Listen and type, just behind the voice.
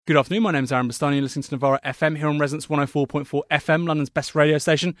Good afternoon, my name is Aaron Bastani. You're listening to Novara FM here on Resonance 104.4 FM, London's best radio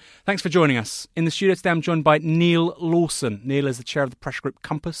station. Thanks for joining us. In the studio today I'm joined by Neal Lawson. Neal is the chair of the pressure group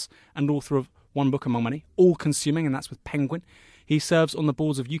Compass and author of one book among many, All Consuming, and that's with Penguin. He serves on the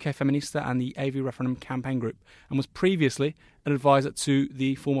boards of UK Feminista and the AV Referendum Campaign Group and was previously an advisor to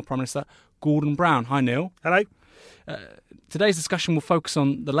the former Prime Minister Gordon Brown. Hi Neal. Hello. Today's discussion will focus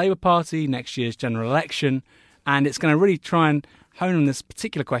on the Labour Party, next year's general election, and it's going to really try and hone on this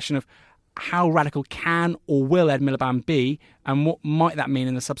particular question of how radical can or will Ed Miliband be, and what might that mean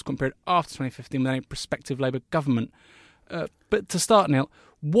in the subsequent period after 2015 with any prospective Labour government. But to start, Neal,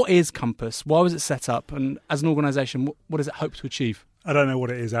 what is Compass? Why was it set up? And as an organisation, what does it hope to achieve? I don't know what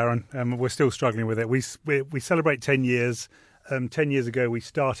it is, Aaron. We're still struggling with it. We celebrate 10 years. 10 years ago, we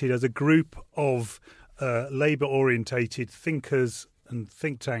started as a group of Labour-orientated thinkers and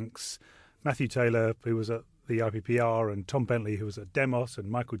think tanks. Matthew Taylor, who was at the IPPR, and Tom Bentley, who was at Demos, and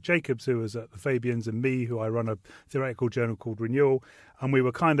Michael Jacobs, who was at the Fabians, and me, who I run a theoretical journal called Renewal. And we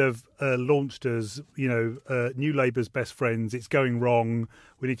were kind of launched as, New Labour's best friends. It's going wrong.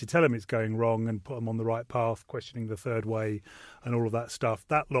 We need to tell them it's going wrong and put them on the right path, questioning the third way and all of that stuff.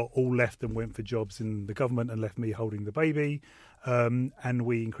 That lot all left and went for jobs in the government and left me holding the baby. And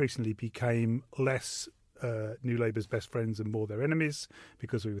we increasingly became less New Labour's best friends and more their enemies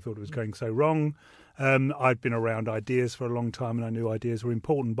because we thought it was going so wrong. I'd been around ideas for a long time and I knew ideas were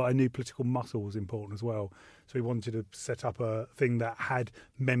important, but I knew political muscle was important as well. So we wanted to set up a thing that had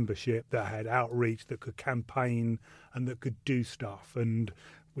membership, that had outreach, that could campaign and that could do stuff. And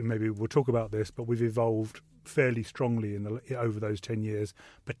we'll talk about this, but we've evolved fairly strongly over those 10 years,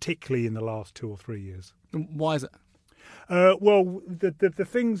 particularly in the last 2 or 3 years. Why is it? Well, the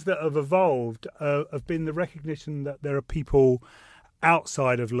things that have evolved have been the recognition that there are people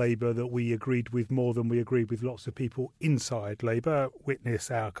outside of Labour that we agreed with more than we agreed with lots of people inside Labour.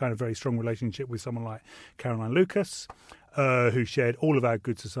 Witness our kind of very strong relationship with someone like Caroline Lucas, who shared all of our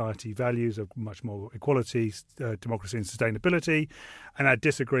good society values of much more equality, democracy and sustainability, and our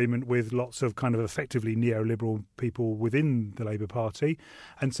disagreement with lots of kind of effectively neoliberal people within the Labour Party.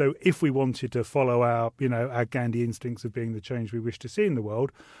 And so if we wanted to follow our Gandhi instincts of being the change we wish to see in the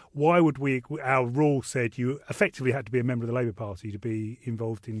world, why would our rule said you effectively had to be a member of the Labour Party to be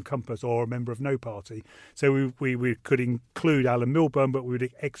involved in Compass or a member of no party. So we could include Alan Milburn, but we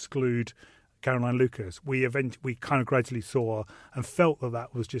would exclude Caroline Lucas. We kind of gradually saw and felt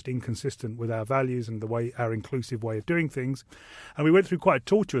that was just inconsistent with our values and our inclusive way of doing things. And we went through quite a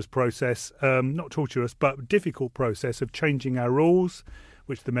tortuous process, not tortuous, but difficult process of changing our rules,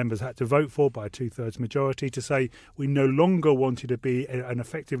 which the members had to vote for by a 2/3 majority, to say we no longer wanted to be an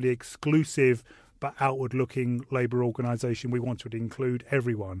effectively exclusive but outward-looking Labour organisation. We wanted to include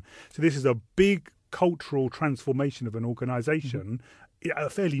everyone. So this is a big cultural transformation of an organisation,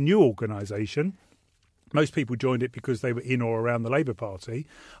 a fairly new organisation. Most people joined it because they were in or around the Labour Party,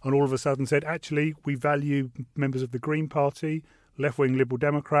 and all of a sudden said, actually, we value members of the Green Party, left-wing Liberal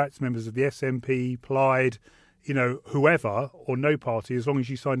Democrats, members of the SNP, Plaid, whoever, or no party, as long as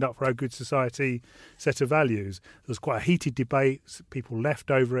you signed up for our good society set of values. There was quite a heated debate. People left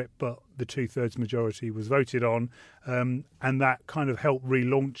over it, but the 2/3 majority was voted on. And that kind of helped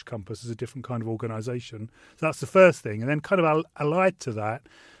relaunch Compass as a different kind of organisation. So that's the first thing. And then kind of allied to that,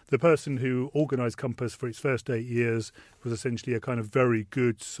 the person who organised Compass for its first 8 years was essentially a kind of very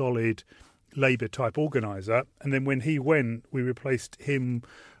good, solid Labour-type organiser. And then when he went, we replaced him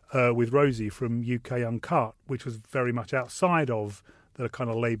with Rosie from UK Uncut, which was very much outside of the kind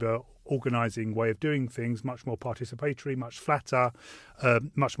of Labour organising way of doing things, much more participatory, much flatter,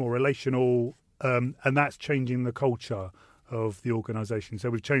 much more relational, and that's changing the culture of the organisation. So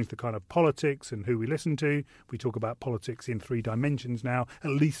we've changed the kind of politics and who we listen to. We talk about politics in 3 dimensions now,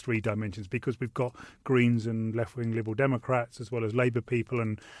 at least 3 dimensions, because we've got Greens and left-wing Liberal Democrats as well as Labour people,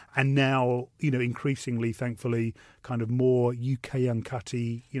 and now, increasingly, thankfully, kind of more UK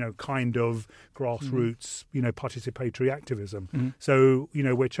Uncutty, kind of grassroots, participatory activism. Mm-hmm. So,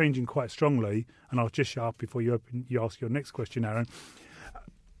 we're changing quite strongly, and I'll just shut up before you ask your next question, Aaron.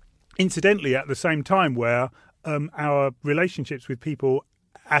 Incidentally, at the same time where our relationships with people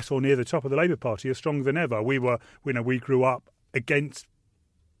at or near the top of the Labour Party are stronger than ever. We grew up against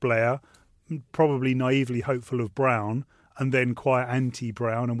Blair, probably naively hopeful of Brown, and then quite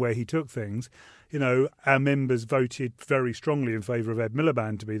anti-Brown and where he took things. Our members voted very strongly in favour of Ed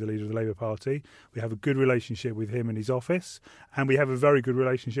Miliband to be the leader of the Labour Party. We have a good relationship with him and his office, and we have a very good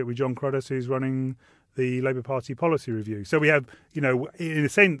relationship with John Cruddas, who's running the Labour Party policy review. So we have, in a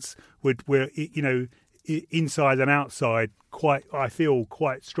sense, we're inside and outside, I feel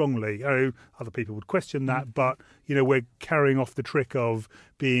quite strongly. Other people would question that, but we're carrying off the trick of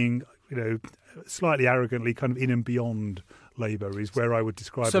being, slightly arrogantly kind of in and beyond Labour is where I would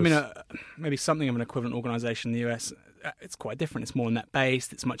describe. So maybe something of an equivalent organisation in the US. It's quite different. It's more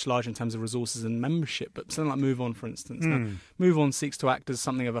net-based. It's much larger in terms of resources and membership. But something like Move On, for instance. Now, Move On seeks to act as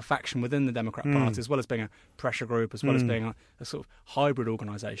something of a faction within the Democrat Party, as well as being a pressure group, as well as being a sort of hybrid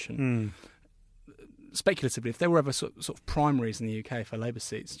organisation. Speculatively, if there were ever sort of primaries in the UK for Labour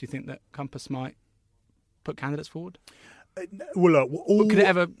seats, do you think that Compass might put candidates forward? Well, look, could it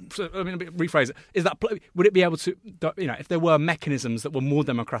ever? Rephrase it. Would it be able to? If there were mechanisms that were more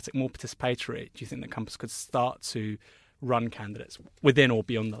democratic, more participatory, do you think that Compass could start to run candidates within or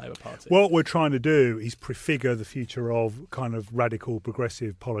beyond the Labour Party? What we're trying to do is prefigure the future of kind of radical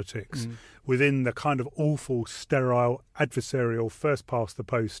progressive politics within the kind of awful, sterile, adversarial,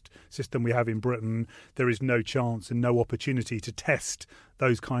 first-past-the-post system we have in Britain. There is no chance and no opportunity to test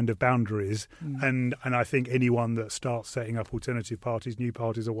those kind of boundaries. And I think anyone that starts setting up alternative parties, new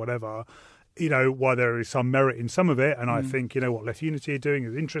parties or whatever, while there is some merit in some of it, and I think, what Left Unity are doing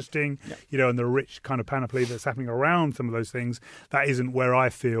is interesting, and the rich kind of panoply that's happening around some of those things, that isn't where I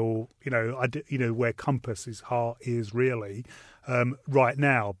feel, where Compass's heart is really right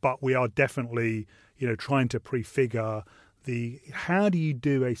now. But we are definitely, trying to prefigure how do you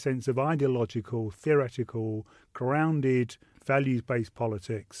do a sense of ideological, theoretical, grounded, values-based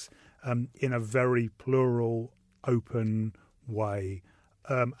politics in a very plural, open way.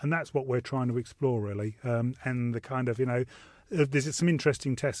 And that's what we're trying to explore, really. And the kind of, there's some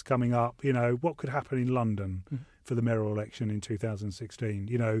interesting tests coming up. What could happen in London for the mayoral election in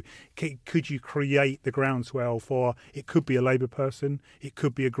 2016? Could you create the groundswell for, it could be a Labour person, it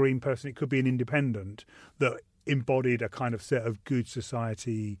could be a Green person, it could be an independent that embodied a kind of set of good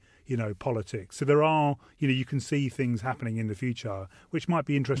society, politics. So there are, you can see things happening in the future, which might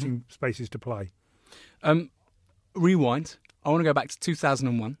be interesting spaces to play. Rewind. I want to go back to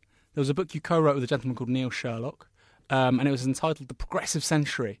 2001. There was a book you co-wrote with a gentleman called Neal Sherlock, and it was entitled The Progressive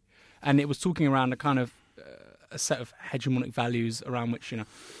Century. And it was talking around a kind of a set of hegemonic values around which,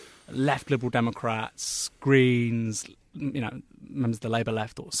 left Liberal Democrats, Greens, members of the Labour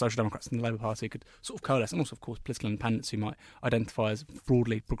left or Social Democrats in the Labour Party could sort of coalesce, and also, of course, political independents who might identify as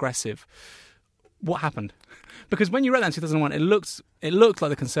broadly progressive. What happened? Because when you read that in 2001, it looked like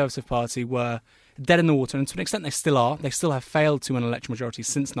the Conservative Party were dead in the water, and to an extent they still are. They still have failed to win an election majority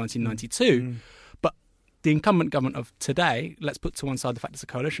since 1992. But the incumbent government of today, let's put to one side the fact it's a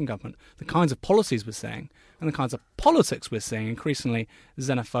coalition government, the kinds of policies we're seeing and the kinds of politics we're seeing, increasingly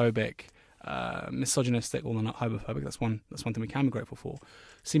xenophobic, misogynistic, although not homophobic, that's one thing we can be grateful for,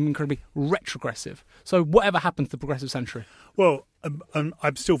 seem incredibly retrogressive. So whatever happened to the progressive century? Well,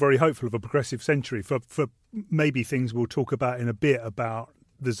 I'm still very hopeful of a progressive century for maybe things we'll talk about in a bit about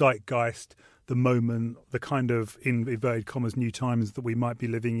the zeitgeist, the moment, the kind of, in inverted commas, new times that we might be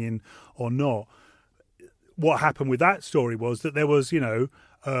living in or not. What happened with that story was that there was,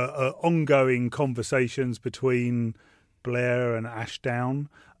 ongoing conversations between Blair and Ashdown.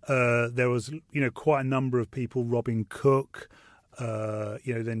 There was, quite a number of people robbing Cook,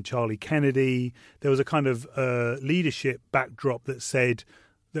 then Charlie Kennedy. There was a kind of leadership backdrop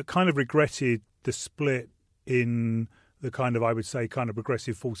that kind of regretted the split in the kind of, I would say, kind of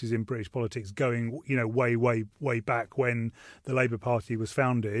progressive forces in British politics going, way, way, way back when the Labour Party was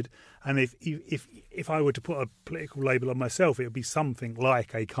founded. And if I were to put a political label on myself, it would be something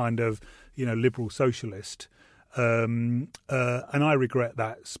like a kind of, liberal socialist. And I regret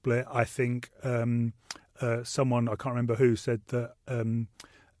that split. I think someone, I can't remember who, said that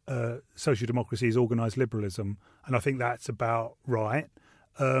social democracy is organised liberalism. And I think that's about right.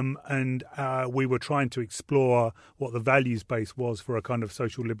 And we were trying to explore what the values base was for a kind of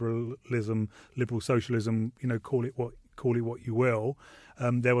social liberalism, liberal socialism, call it what you will.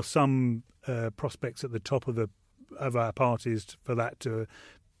 There were some prospects at the top of our parties for that to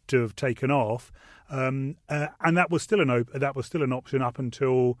have taken off, and that was still an option up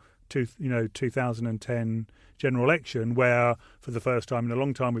until 2010 general election, where for the first time in a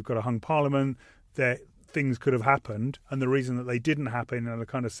long time we've got a hung parliament. There things could have happened, and the reason that they didn't happen in a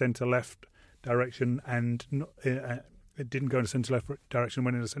kind of centre-left direction and it didn't go in a centre-left direction,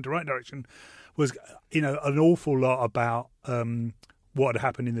 went in a centre-right direction, was an awful lot about what had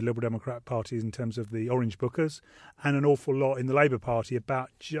happened in the Liberal Democrat Party in terms of the Orange Bookers, and an awful lot in the Labour Party about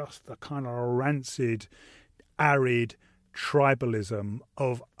just the kind of rancid, arid tribalism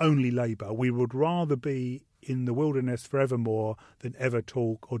of only Labour. We would rather be in the wilderness forevermore than ever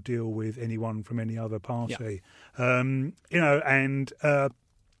talk or deal with anyone from any other party. Yeah.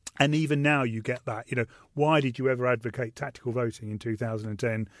 And even now you get that, why did you ever advocate tactical voting in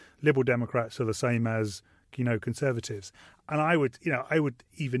 2010? Liberal Democrats are the same as, Conservatives. And I would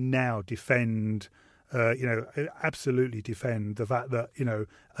even now defend, absolutely defend the fact that,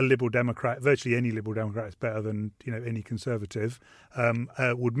 a Liberal Democrat, virtually any Liberal Democrat is better than, any Conservative,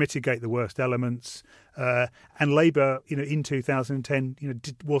 would mitigate the worst elements. And Labour, in 2010,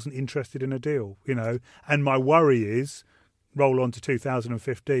 wasn't interested in a deal, And my worry is, roll on to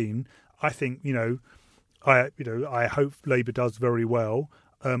 2015, I think, I hope Labour does very well.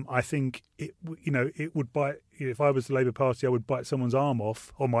 I think it would bite. If I was the Labour Party, I would bite someone's arm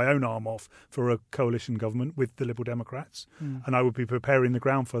off, or my own arm off, for a coalition government with the Liberal Democrats, and I would be preparing the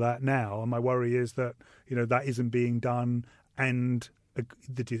ground for that now. And my worry is that that isn't being done, and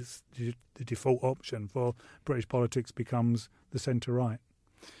the default option for British politics becomes the centre right.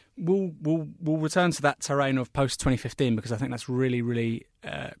 We'll return to that terrain of post 2015 because I think that's really, really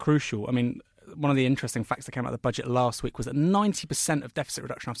crucial. I mean, one of the interesting facts that came out of the budget last week was that 90% of deficit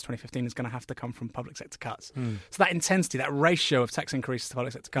reduction after 2015 is going to have to come from public sector cuts. So that intensity, that ratio of tax increases to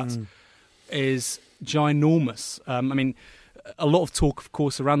public sector cuts is ginormous. I mean, a lot of talk, of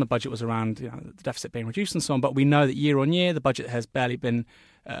course, around the budget was around the deficit being reduced and so on, but we know that year on year the budget has barely been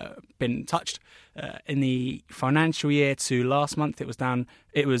touched. In the financial year to last month, it was down.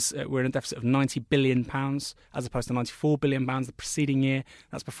 We're in a deficit of £90 billion as opposed to £94 billion the preceding year.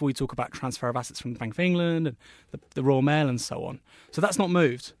 That's before you talk about transfer of assets from the Bank of England and the Royal Mail and so on. So that's not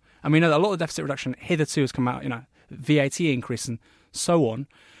moved. And we know that a lot of deficit reduction hitherto has come out, VAT increase and so on.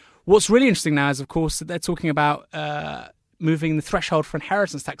 What's really interesting now is, of course, that they're talking about moving the threshold for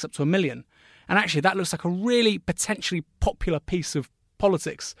inheritance tax up to £1 million. And actually, that looks like a really potentially popular piece of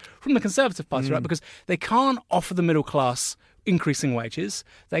politics from the Conservative Party, right? Because they can't offer the middle class increasing wages.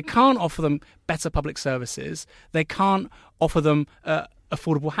 They can't offer them better public services. They can't offer them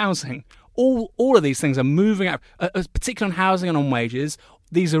affordable housing. All of these things are moving out, particularly on housing and on wages.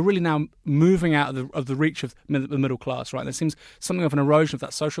 These are really now moving out of the reach of the middle class, right? There seems something of an erosion of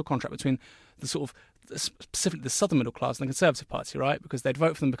that social contract between the sort of specifically the southern middle class and the Conservative Party, right? Because they'd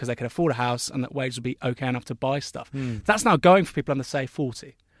vote for them because they could afford a house and that wages would be okay enough to buy stuff. That's now going for people under, say,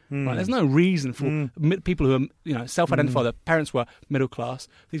 40. Right? There's no reason for people who are, self-identify, their parents were middle class.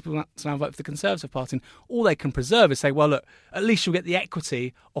 These people now vote for the Conservative Party, and all they can preserve is say, well, look, at least you'll get the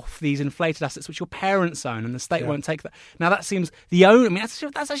equity off these inflated assets which your parents own, and the state won't take that. Now that seems the only. I mean,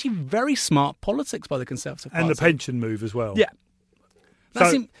 that's actually very smart politics by the Conservative Party, and the pension move as well. Yeah.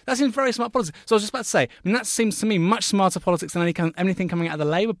 That seems very smart politics. So I was just about to say, that seems to me much smarter politics than anything coming out of the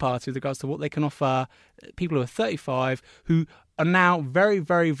Labour Party with regards to what they can offer people who are 35 who are now very,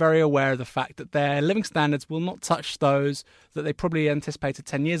 very, very aware of the fact that their living standards will not touch those that they probably anticipated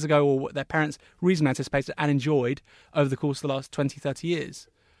 10 years ago or what their parents reasonably anticipated and enjoyed over the course of the last 20, 30 years.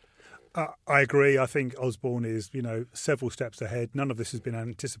 I agree. I think Osborne is, several steps ahead. None of this has been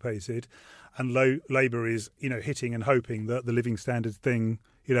anticipated. And Labour is, hitting and hoping that the living standards thing,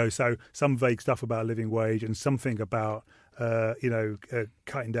 so some vague stuff about living wage and something about,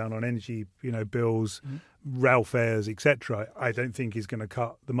 cutting down on energy, bills, rail fares, etc. I don't think is going to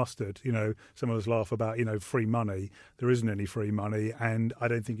cut the mustard. Some of us laugh about, free money. There isn't any free money, and I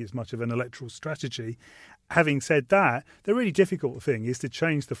don't think it's much of an electoral strategy. Having said that, the really difficult thing is to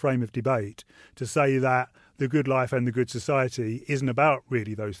change the frame of debate to say that the good life and the good society isn't about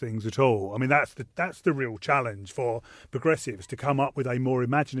really those things at all. I mean, that's the real challenge for progressives, to come up with a more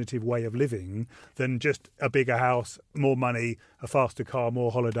imaginative way of living than just a bigger house, more money, a faster car,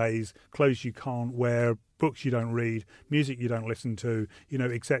 more holidays, clothes you can't wear, books you don't read, music you don't listen to,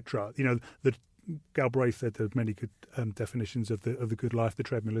 etc. The Galbraith said there are many good definitions of the good life. The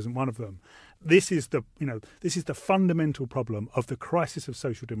treadmill isn't one of them. This is the fundamental problem of the crisis of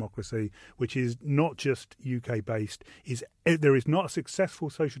social democracy, which is not just UK based. There is not a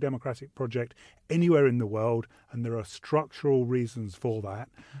successful social democratic project anywhere in the world, and there are structural reasons for that.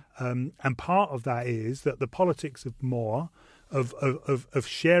 And part of that is that the politics of more, of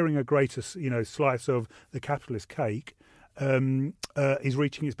sharing a greater slice of the capitalist cake, is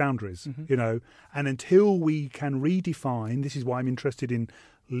reaching its boundaries, and until we can redefine, this is why I'm interested in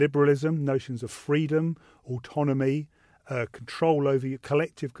liberalism, notions of freedom, autonomy,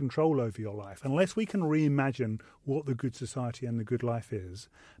 collective control over your life. Unless we can reimagine what the good society and the good life is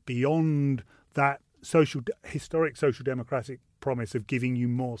beyond that historic social democratic promise of giving you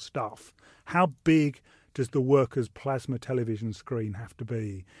more stuff, how big does the workers' plasma television screen have to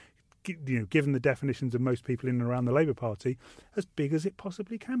be? Given the definitions of most people in and around the Labour Party, as big as it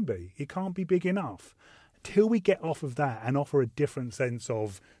possibly can be. It can't be big enough. till we get off of that and offer a different sense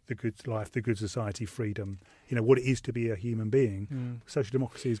of the good life, the good society, freedom, what it is to be a human being, social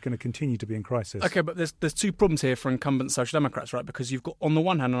democracy is going to continue to be in crisis. Okay, but there's two problems here for incumbent social democrats, right? Because you've got, on the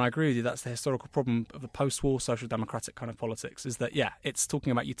one hand, and I agree with you, that's the historical problem of the post-war social democratic kind of politics, is that, it's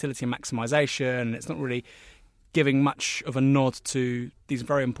talking about utility and maximisation, and it's not really giving much of a nod to these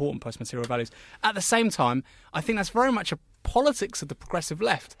very important post-material values. At the same time, I think that's very much a politics of the progressive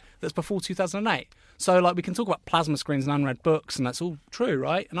left that's before 2008. So, we can talk about plasma screens and unread books, and that's all true,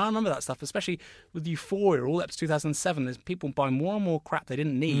 right? And I remember that stuff, especially with Euphoria, all up to 2007. There's people buying more and more crap they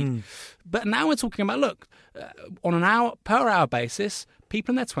didn't need. But now we're talking about, on an per hour basis,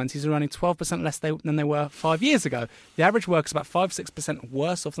 people in their 20s are earning 12% less than they were 5 years ago. The average worker's about 5-6%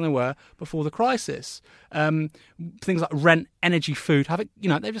 worse off than they were before the crisis. Things like rent, energy, food,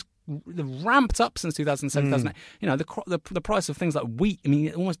 they've ramped up since 2007, 2008. The price of things like wheat,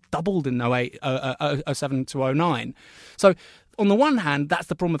 it almost doubled in 07 to 09. So on the one hand, that's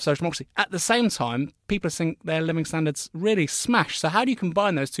the problem of social democracy. At the same time, people are seeing their living standards really smashed. So how do you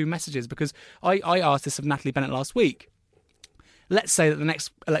combine those two messages? Because I asked this of Natalie Bennett last week. Let's say that the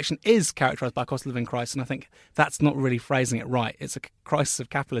next election is characterised by a cost of living crisis, and I think that's not really phrasing it right. It's a crisis of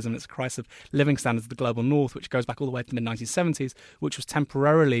capitalism. It's a crisis of living standards of the global north, which goes back all the way to the mid-1970s, which was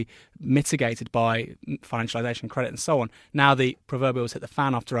temporarily mitigated by financialisation, credit, and so on. Now the proverbial has hit the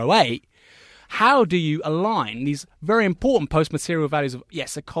fan after 2008. How do you align these very important post-material values of,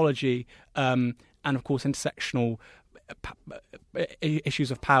 ecology, and, of course, intersectional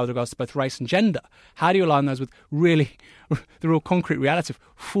issues of power with regards to both race and gender? How do you align those with the real concrete reality of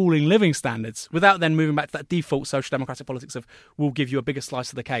falling living standards without then moving back to that default social democratic politics of we'll give you a bigger slice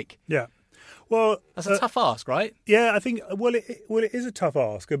of the cake? Yeah. Well, that's a tough ask, right? Yeah, I think it is a tough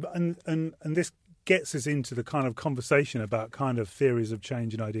ask, and this gets us into the kind of conversation about kind of theories of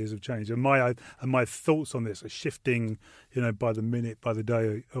change and ideas of change. And my thoughts on this are shifting, by the minute, by the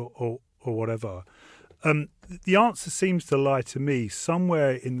day, or whatever. The answer seems to lie to me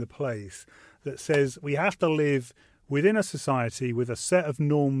somewhere in the place that says we have to live within a society with a set of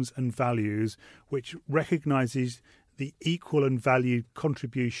norms and values which recognises the equal and valued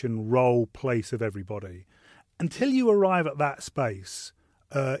contribution, role, place of everybody. Until you arrive at that space,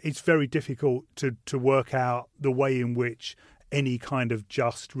 it's very difficult to work out the way in which any kind of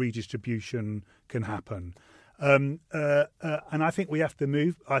just redistribution can happen. And I think we have to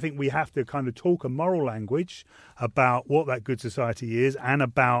move. I think we have to kind of talk a moral language about what that good society is and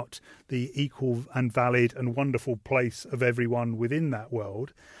about the equal and valid and wonderful place of everyone within that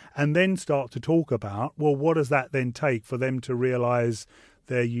world, and then start to talk about, well, what does that then take for them to realise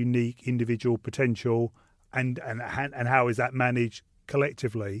their unique individual potential, and how is that managed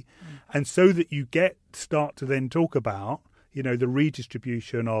collectively, and so that you start to then talk about, the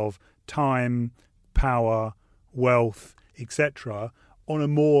redistribution of time, power, wealth, etc., on a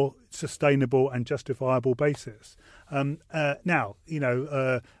more sustainable and justifiable basis. Now,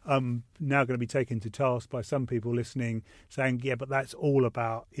 I'm now going to be taken to task by some people listening, saying, yeah, but that's all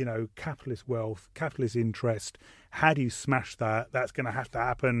about, capitalist wealth, capitalist interest. How do you smash that? That's going to have to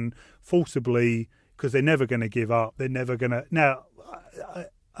happen forcibly because they're never going to give up. They're never going to. Now,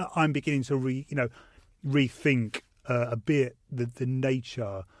 I'm beginning to rethink a bit the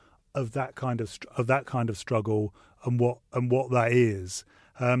nature of that kind of struggle and what that is.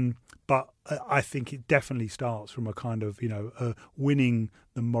 But I think it definitely starts from a kind of winning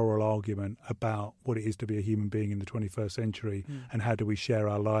the moral argument about what it is to be a human being in the 21st century and how do we share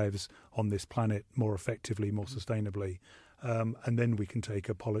our lives on this planet more effectively, more sustainably. And then we can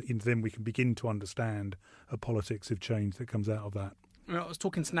then we can begin to understand a politics of change that comes out of that. I was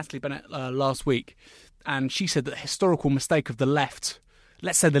talking to Natalie Bennett last week, and she said that the historical mistake of the left,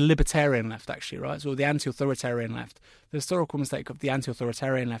 let's say the libertarian left actually, right, so the anti-authoritarian left, the historical mistake of the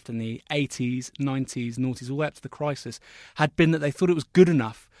anti-authoritarian left in the 80s, 90s, noughties, all the way up to the crisis, had been that they thought it was good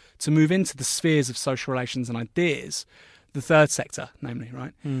enough to move into the spheres of social relations and ideas, the third sector, namely,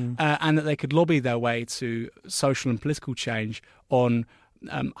 right, and that they could lobby their way to social and political change on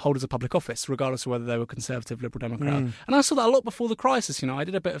holders of public office, regardless of whether they were Conservative, Liberal, Democrat. And I saw that a lot before the crisis. I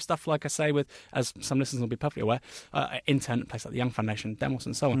did a bit of stuff, like I say, with, as some listeners will be perfectly aware, intern at places like the Young Foundation, Demos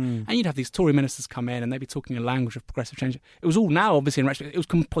and so on. And you'd have these Tory ministers come in and they'd be talking a language of progressive change. It was all now, obviously, in retrospect, it was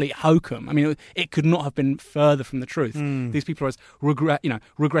complete hokum. It could not have been further from the truth. These people are as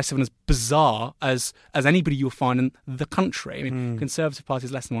regressive and as bizarre as anybody you'll find in the country. Conservative Party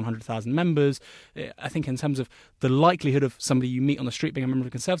is less than 100,000 members. I think in terms of the likelihood of somebody you meet on the street being a member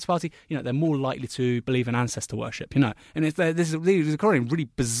of the Conservative Party, they're more likely to believe in ancestor worship, and these are really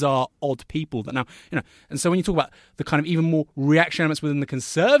bizarre, odd people that now, and so when you talk about the kind of even more reactionary elements within the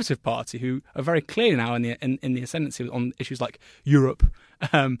Conservative Party, who are very clear now in the ascendancy on issues like Europe,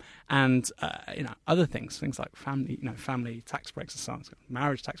 and other things like family tax breaks and so on,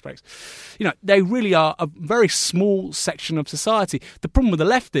 marriage tax breaks, they really are a very small section of society. The problem with the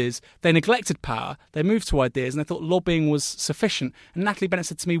left is they neglected power, they moved to ideas, and they thought lobbying was sufficient. And Natalie Bennett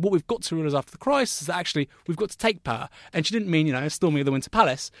said to me, what we've got to realise after the crisis is that actually we've got to take power. And she didn't mean, storming of the Winter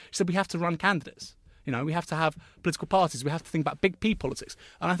Palace. She said we have to run candidates. We have to have political parties. We have to think about big P politics.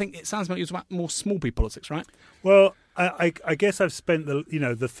 And I think it sounds like you're about more small P politics, right? Well, I guess I've spent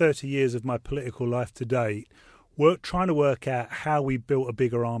the 30 years of my political life to date trying to work out how we built a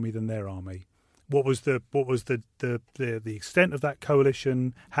bigger army than their army. What was the extent of that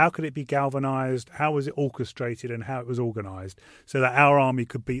coalition? How could it be galvanised? How was it orchestrated, and how it was organised so that our army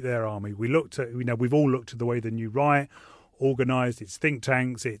could beat their army? We looked at, we've all looked at the way the New Right organised its think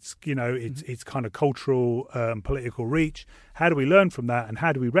tanks, its kind of cultural political reach. How do we learn from that, and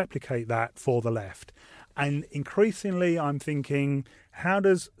how do we replicate that for the left? And increasingly, I'm thinking, how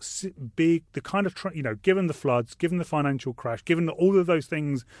does the kind of given the floods, given the financial crash, given that all of those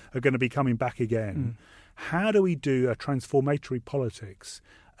things are going to be coming back again, how do we do a transformatory politics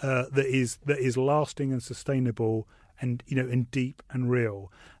that is lasting and sustainable and and deep and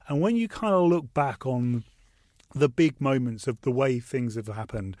real? And when you kind of look back on the big moments of the way things have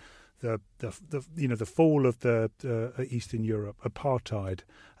happened, the fall of the Eastern Europe, apartheid,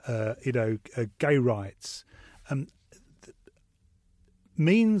 gay rights,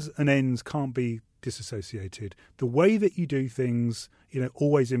 means and ends can't be disassociated. The way that you do things,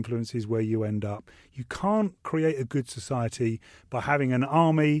 always influences where you end up. You can't create a good society by having an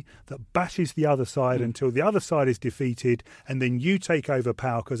army that bashes the other side until the other side is defeated, and then you take over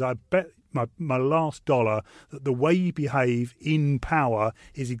power, because I bet my last dollar that the way you behave in power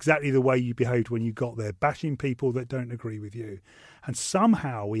is exactly the way you behaved when you got there, bashing people that don't agree with you. And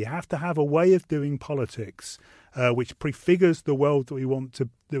somehow we have to have a way of doing politics which prefigures the world that we want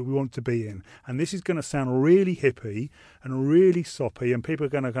to be in. And this is going to sound really hippie and really soppy, and people are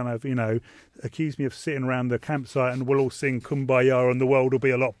going to kind of accuse me of sitting around the campsite and we'll all sing Kumbaya and the world will be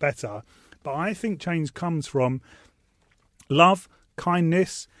a lot better. But I think change comes from love,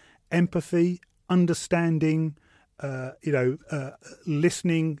 kindness, empathy, understanding,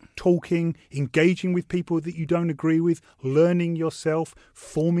 listening, talking, engaging with people that you don't agree with, learning yourself,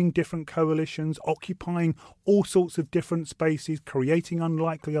 forming different coalitions, occupying all sorts of different spaces, creating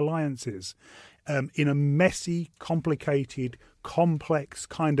unlikely alliances in a messy, complicated, complex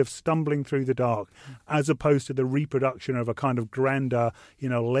kind of stumbling through the dark, as opposed to the reproduction of a kind of grander,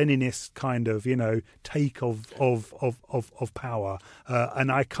 Leninist kind of, take of power.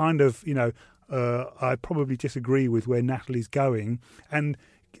 And I kind of, I probably disagree with where Natalie's going, and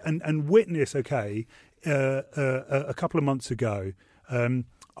witness. Okay, a couple of months ago,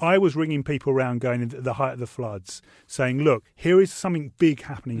 I was ringing people around going at the height of the floods, saying, look, here is something big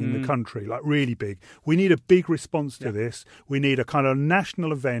happening in the country, like really big. We need a big response to this. We need a kind of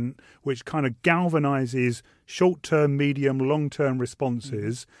national event which kind of galvanises short-term, medium, long-term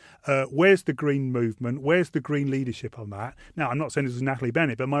responses. Where's the Green movement? Where's the Green leadership on that? Now, I'm not saying this was Natalie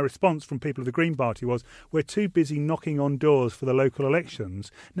Bennett, but my response from people of the Green Party was, we're too busy knocking on doors for the local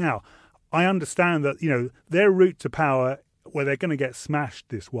elections. Now, I understand that, their route to power, where they're going to get smashed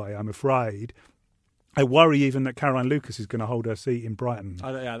this way, I'm afraid. I worry even that Caroline Lucas is going to hold her seat in Brighton.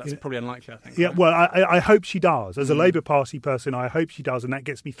 That's probably unlikely, I think. Yeah, well, I hope she does. As a Labour Party person, I hope she does, and that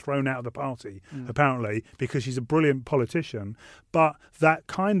gets me thrown out of the party, apparently, because she's a brilliant politician. But that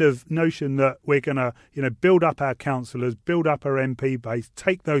kind of notion that we're going to, build up our councillors, build up our MP base,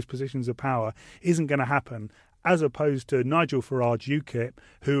 take those positions of power, isn't going to happen. As opposed to Nigel Farage, UKIP,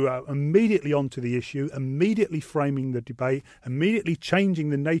 who are immediately onto the issue, immediately framing the debate, immediately changing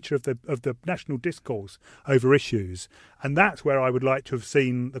the nature of the national discourse over issues. And that's where I would like to have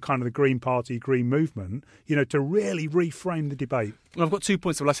seen the kind of the Green Party, Green movement, to really reframe the debate. Well, I've got 2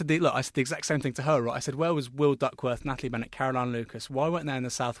 points. Well, I said the exact same thing to her, right? I said, where was Will Duckworth, Natalie Bennett, Caroline Lucas? Why weren't they in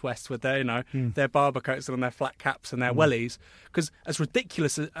the Southwest with their, their barber coats and their flat caps and their wellies? Because as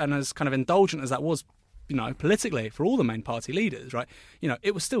ridiculous and as kind of indulgent as that was, politically for all the main party leaders, right?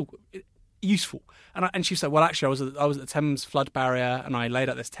 It was still useful. And she said, well, actually, I was at the Thames flood barrier and I laid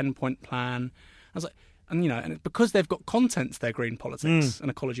out this 10-point plan. I was like, And, and it's because they've got content to their green politics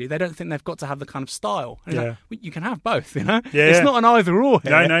and ecology, they don't think they've got to have the kind of style. And Yeah. like, well, you can have both, It's Yeah. not an either or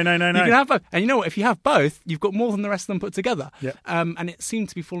here. No. You can have both. And you know what? If you have both, you've got more than the rest of them put together. Yeah. And it seemed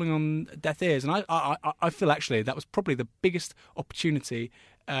to be falling on deaf ears. And I feel actually that was probably the biggest opportunity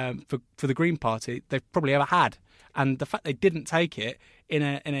for the Green Party they've probably ever had. And the fact they didn't take it in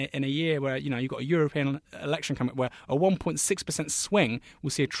a year where you've got a European election coming where a 1.6% swing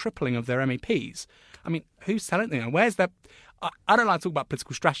will see a tripling of their MEPs. I mean, who's telling them? Where's their? I don't like to talk about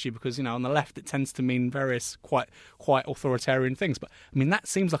political strategy because on the left it tends to mean various quite authoritarian things. But I mean that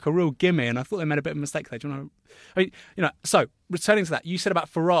seems like a real gimme, and I thought they made a bit of a mistake there. Do you know? I mean, so returning to that, you said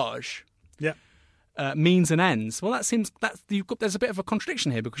about Farage. Yeah. Means and ends. Well, there's a bit of a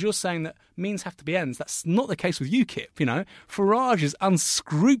contradiction here because you're saying that means have to be ends. That's not the case with UKIP. Farage is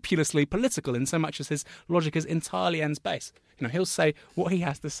unscrupulously political in so much as his logic is entirely ends based. He'll say what he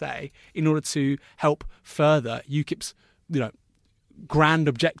has to say in order to help further UKIP's grand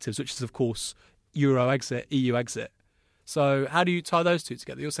objectives, which is of course Euro exit, EU exit. So how do you tie those two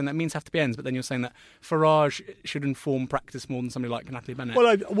together? You're saying that means have to be ends, but then you're saying that Farage should inform practice more than somebody like Natalie Bennett.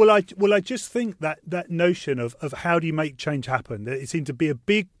 Well, I just think that notion of how do you make change happen? It seemed to be a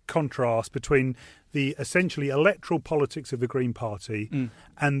big contrast between the essentially electoral politics of the Green Party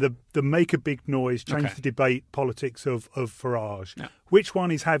and the make a big noise, change the debate politics of Farage. Yeah. Which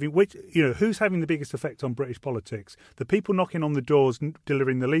one is having who's having the biggest effect on British politics? The people knocking on the doors,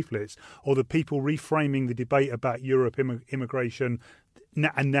 delivering the leaflets, or the people reframing the debate about Europe immigration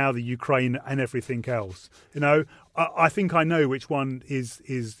and now the Ukraine and everything else? I think I know which one is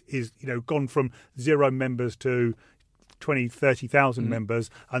gone from 0 members to 20, 30,000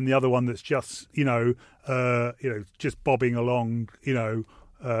 members, and the other one that's just just bobbing along,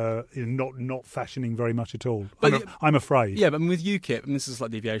 not fashioning very much at all. But I'm afraid. Yeah, but with UKIP, and this is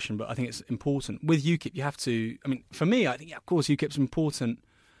like deviation, but I think it's important. With UKIP, you have to. I mean, for me, I think of course UKIP's important.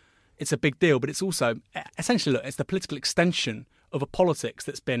 It's a big deal, but it's also essentially it's the political extension of a politics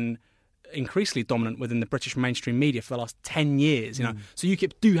that's been increasingly dominant within the British mainstream media for the last 10 years. So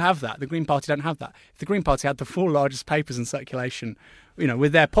UKIP do have that. The Green Party don't have that. If the Green Party had the 4 largest papers in circulation,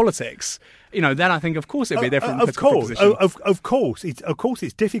 with their politics, then I think of course it'd be a different proposition. Of course,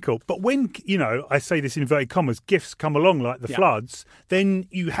 it's difficult. But when I say this in inverted commas, gifts come along like the floods, then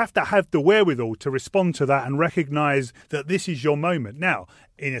you have to have the wherewithal to respond to that and recognise that this is your moment. Now,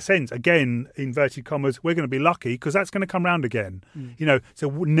 in a sense, again, inverted commas, we're going to be lucky because that's going to come round again. So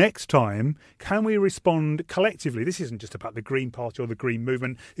next time, can we respond collectively? This isn't just about the Green Party or the Green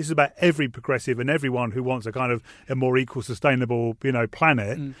Movement. This is about every progressive and everyone who wants a kind of a more equal, sustainable,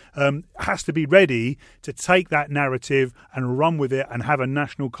 planet, has to be ready to take that narrative and run with it and have a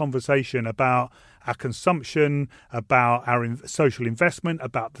national conversation about our consumption, about our social investment,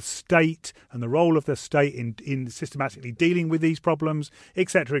 about the state and the role of the state in systematically dealing with these problems,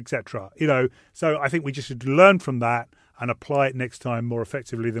 etc., etc. So I think we just should learn from that and apply it next time more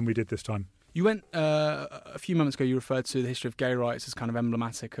effectively than we did this time. You went a few moments ago. You referred to the history of gay rights as kind of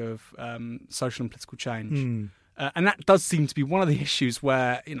emblematic of social and political change, and that does seem to be one of the issues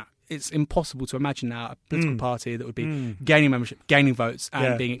where it's impossible to imagine now a political party that would be gaining membership, gaining votes,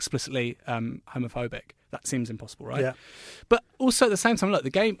 and being explicitly homophobic. That seems impossible, right? Yeah. But also at the same time, look, the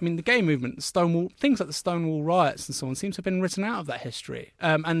gay movement, the Stonewall, things like the Stonewall riots and so on, seem to have been written out of that history.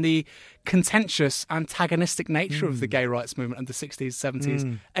 And the contentious, antagonistic nature of the gay rights movement of the 60s,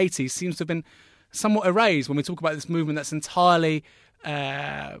 70s, 80s seems to have been somewhat erased when we talk about this movement that's entirely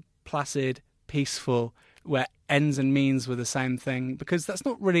placid, peaceful, where ends and means were the same thing, because that's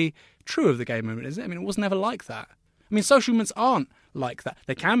not really true of the gay movement, is it? I mean, it was never like that. I mean, social movements aren't like that.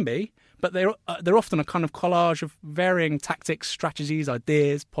 They can be, but they're often a kind of collage of varying tactics, strategies,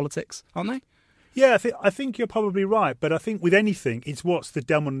 ideas, politics, aren't they? Yeah, I think you're probably right, but I think with anything, it's what's the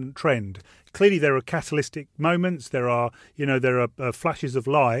dominant trend. Clearly, there are catalytic moments. There are flashes of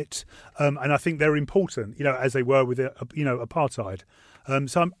light, and I think they're important. As they were with apartheid.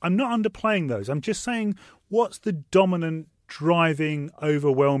 So I'm not underplaying those. I'm just saying what's the dominant, driving,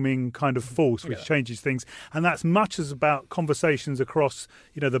 overwhelming kind of force which changes things, and that's much as about conversations across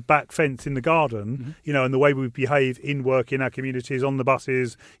the back fence in the garden, and the way we behave in work, in our communities, on the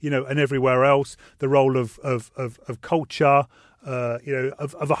buses, and everywhere else. The role of culture,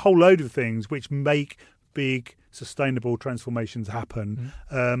 of a whole load of things which make big sustainable transformations happen,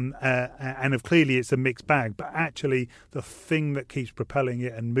 and clearly it's a mixed bag, but actually the thing that keeps propelling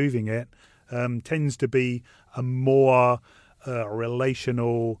it and moving it tends to be a more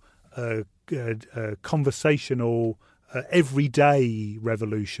relational, conversational, everyday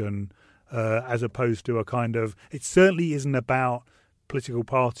revolution, as opposed to a kind of, it certainly isn't about political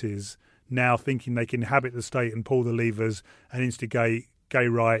parties now thinking they can inhabit the state and pull the levers and instigate gay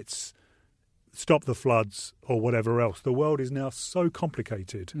rights, stop the floods or whatever else. The world is now so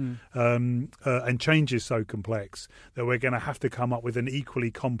complicated and change is so complex that we're going to have to come up with an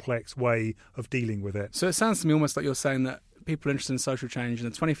equally complex way of dealing with it. So it sounds to me almost like you're saying that people interested in social change in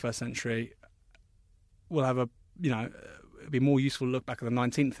the 21st century will have it'd be more useful to look back at the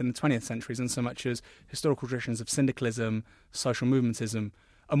 19th and the 20th centuries in so much as historical traditions of syndicalism, social movementism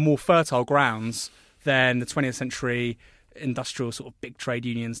are more fertile grounds than the 20th century industrial sort of big trade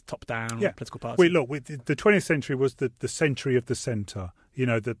unions, top-down political parties. The 20th century was the century of the centre,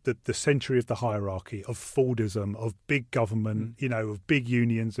 the century of the hierarchy, of Fordism, of big government, of big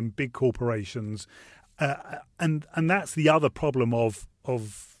unions and big corporations. And that's the other problem of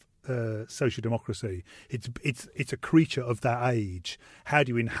social democracy. It's a creature of that age. How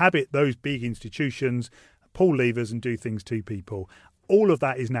do you inhabit those big institutions, pull levers and do things to people? All of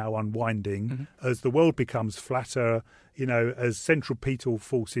that is now unwinding as the world becomes flatter, as centripetal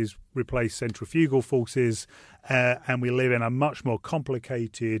forces replace centrifugal forces, and we live in a much more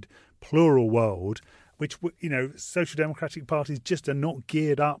complicated, plural world, which, social democratic parties just are not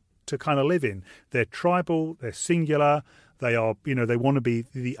geared up to kind of live in. They're tribal, they're singular, they are, they want to be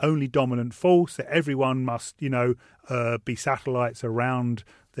the only dominant force, that everyone must, be satellites around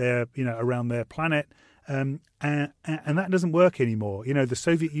their planet. And that doesn't work anymore. The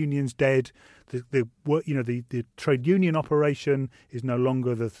Soviet Union's dead. The trade union operation is no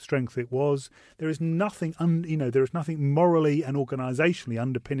longer the strength it was. There is nothing, there is nothing morally and organisationally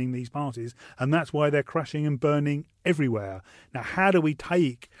underpinning these parties, and that's why they're crashing and burning everywhere. Now, how do we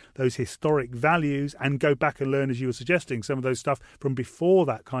take those historic values and go back and learn, as you were suggesting, some of those stuff from before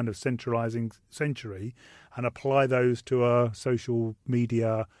that kind of centralising century, and apply those to a social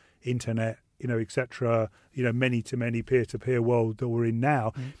media, internet, etc., many-to-many, peer-to-peer world that we're in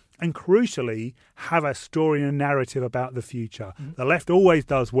now, and crucially, have a story and a narrative about the future. The left always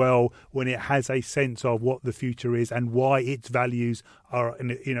does well when it has a sense of what the future is and why its values are,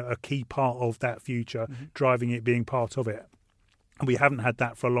 a key part of that future, driving it, being part of it. And we haven't had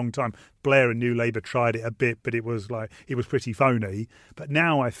that for a long time. Blair and New Labour tried it a bit, but it was pretty phony. But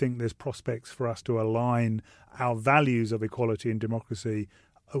now I think there's prospects for us to align our values of equality and democracy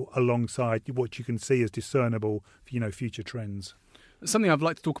alongside what you can see as discernible, future trends. Something I've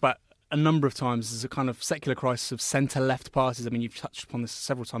liked to talk about a number of times is a kind of secular crisis of centre-left parties. I mean, you've touched upon this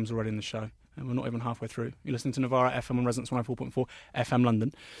several times already in the show, and we're not even halfway through. You're listening to Novara FM on Resonance 104.4 FM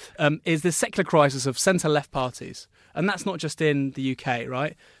London. Is the secular crisis of centre-left parties, and that's not just in the UK,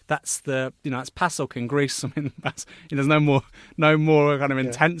 right? That's that's PASOK in Greece. I mean, there's no more kind of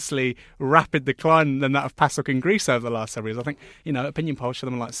intensely rapid decline than that of PASOK in Greece over the last several years. I think opinion polls show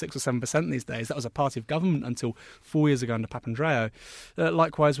them like 6 or 7% these days. That was a party of government until 4 years ago under Papandreou.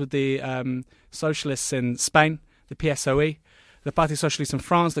 Likewise with the socialists in Spain, the PSOE. The Parti Socialiste in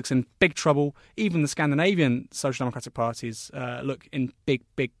France looks in big trouble. Even the Scandinavian social democratic parties look in big,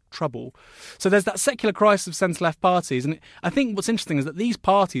 big trouble. So there's that secular crisis of centre-left parties. And I think what's interesting is that these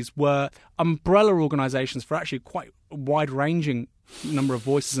parties were umbrella organisations for actually quite a wide-ranging number of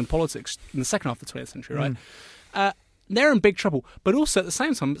voices in politics in the second half of the 20th century, right? They're in big trouble. But also at the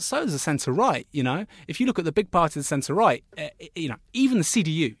same time, so is the centre-right, If you look at the big party of the centre-right, even the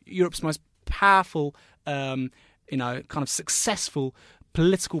CDU, Europe's most powerful kind of successful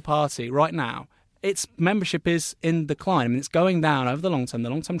political party right now, its membership is in decline. I mean, it's going down over the long term. The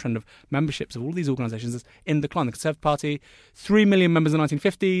long-term trend of memberships of all these organisations is in decline. The Conservative Party, 3 million members in the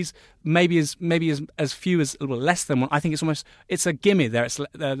 1950s, maybe as few as a little less than one. I think it's a gimme there.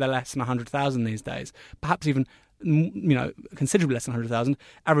 They're less than 100,000 these days. Perhaps even considerably less than 100,000.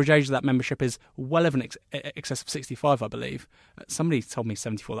 Average age of that membership is well over in excess of 65, I believe. Somebody told me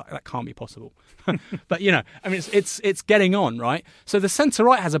 74. That can't be possible. But it's getting on, right? So the centre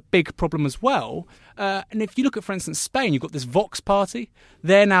right has a big problem as well. And if you look at, for instance, Spain, you've got this Vox party.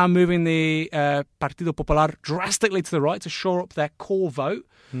 They're now moving the Partido Popular drastically to the right to shore up their core vote.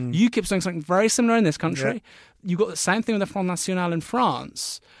 UKIP's doing something very similar in this country. Yeah. You've got the same thing with the Front National in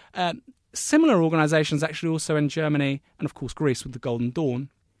France. Similar organisations actually also in Germany and, of course, Greece with the Golden Dawn.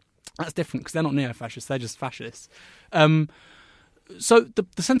 That's different because they're not neo-fascists, they're just fascists. So the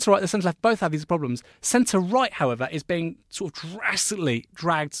centre-right, the centre-left both have these problems. Centre-right, however, is being sort of drastically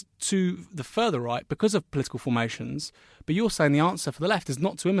dragged to the further right because of political formations. But you're saying the answer for the left is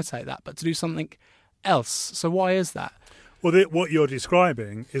not to imitate that, but to do something else. So why is that? Well, what you're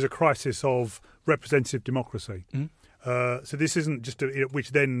describing is a crisis of representative democracy. So this isn't just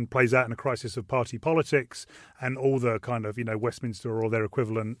which then plays out in a crisis of party politics and all the kind of Westminster or their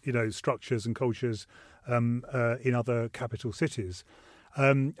equivalent structures and cultures in other capital cities.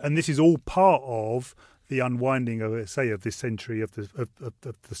 And this is all part of the unwinding of, say, of this century of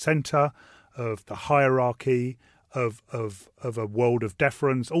the centre, of the hierarchy, of a world of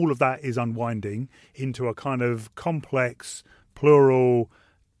deference. All of that is unwinding into a kind of complex, plural,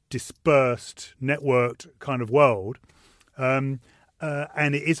 dispersed, networked kind of world. And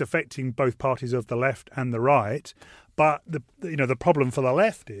it is affecting both parties of the left and the right. But the problem for the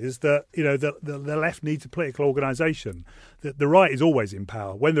left is that the left needs a political organisation. The right is always in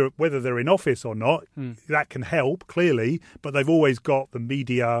power, whether they're in office or not. That can help clearly, but they've always got the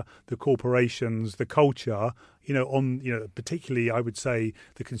media, the corporations, the culture. Particularly I would say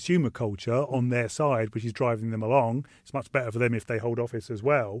the consumer culture on their side, which is driving them along. It's much better for them if they hold office as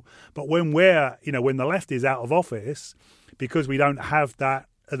well. But when when the left is out of office, because we don't have that.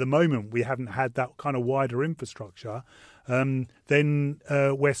 At the moment, we haven't had that kind of wider infrastructure, then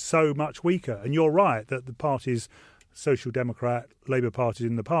we're so much weaker. And you're right that the parties, Social Democrat, Labour parties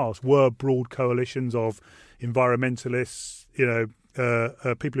in the past, were broad coalitions of environmentalists,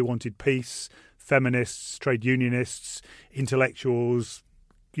 people who wanted peace, feminists, trade unionists, intellectuals,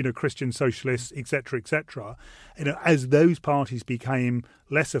 Christian socialists, etc., etc. As those parties became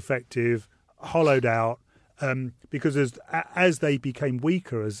less effective, hollowed out, because as they became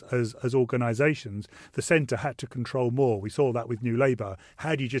weaker as organisations, the centre had to control more. We saw that with New Labour.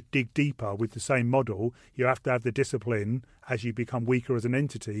 How do you just dig deeper with the same model? You have to have the discipline as you become weaker as an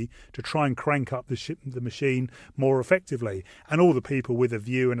entity to try and crank up the machine more effectively. And all the people with a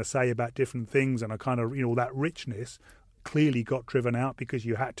view and a say about different things and a kind of that richness clearly got driven out because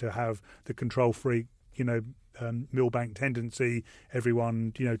you had to have the control freak, Millbank tendency,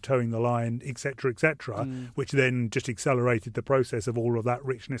 everyone, towing the line, etc., etc., which then just accelerated the process of all of that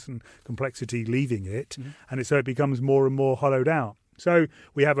richness and complexity leaving it. And so it becomes more and more hollowed out. So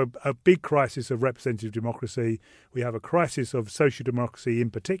we have a big crisis of representative democracy. We have a crisis of social democracy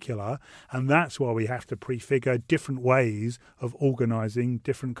in particular, and that's why we have to prefigure different ways of organising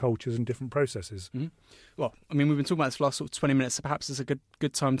different cultures and different processes. Well, I mean, we've been talking about this for the last sort of 20 minutes, so perhaps it's a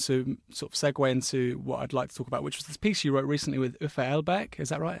good time to sort of segue into what I'd like to talk about, which was this piece you wrote recently with Uffe Elbæk. Is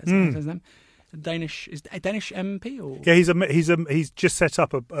that right? Is that his name? A Danish MP? Or? Yeah, he's just set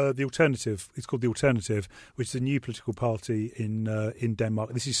up the Alternative. It's called the Alternative, which is a new political party in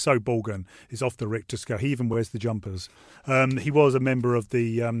Denmark. This is so Borgen. It's off the Richter scale. He even wears the jumpers. He was a member of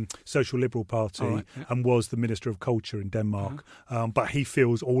the Social Liberal Party and was the Minister of Culture in Denmark. But he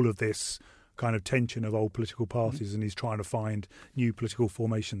feels all of this kind of tension of old political parties, and he's trying to find new political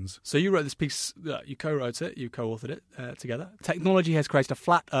formations. So you wrote this piece, you co-wrote it, you co-authored it together. Technology has created a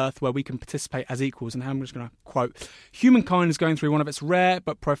flat earth where we can participate as equals, and I'm just going to quote, humankind is going through one of its rare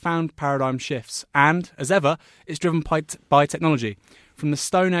but profound paradigm shifts, and, as ever, it's driven by technology. From the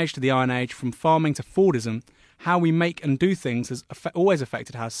Stone Age to the Iron Age, from farming to Fordism, how we make and do things has always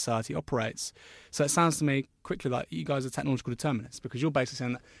affected how society operates. So it sounds to me quickly like you guys are technological determinists, because you're basically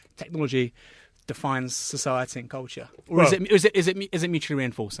saying that technology defines society and culture, or is it mutually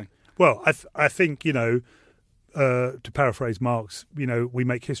reinforcing? Well, I think to paraphrase Marx, we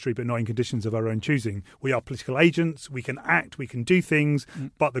make history but not in conditions of our own choosing. We are political agents, we can act, we can do things,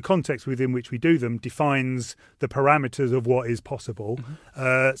 but the context within which we do them defines the parameters of what is possible.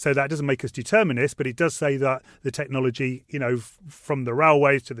 So that doesn't make us determinists, but it does say that the technology, from the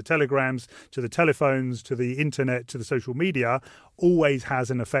railways to the telegrams, to the telephones, to the internet, to the social media, always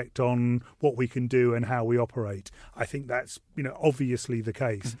has an effect on what we can do and how we operate. I think that's, obviously the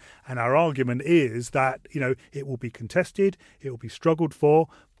case. And our argument is that, it will be contested, it will be struggled for,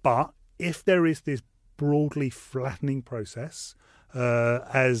 but if there is this broadly flattening process,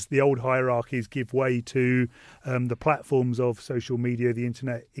 as the old hierarchies give way to the platforms of social media, the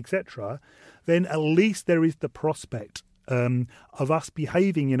internet, etc., then at least there is the prospect of us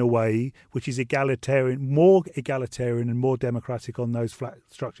behaving in a way which is more egalitarian and more democratic on those flat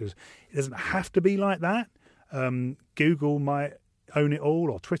structures. It doesn't have to be like that. Google might own it all,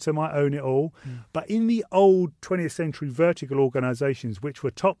 or Twitter might own it all. But in the old 20th century vertical organisations, which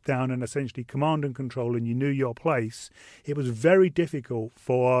were top down and essentially command and control, and you knew your place, it was very difficult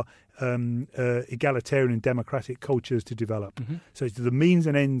for egalitarian and democratic cultures to develop. So it's the means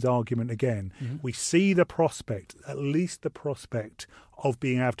and ends argument again. We see the prospect, at least the prospect, of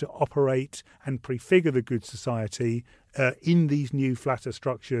being able to operate and prefigure the good society in these new flatter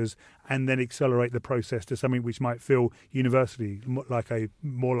structures, and then accelerate the process to something which might feel universally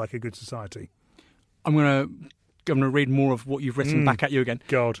more like a good society. I'm going to read more of what you've written back at you again.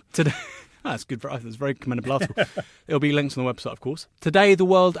 God. Today. That's good. That's a very commendable article. It'll be linked on the website, of course. Today, the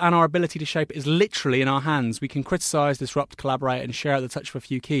world and our ability to shape it is literally in our hands. We can criticise, disrupt, collaborate and share at the touch of a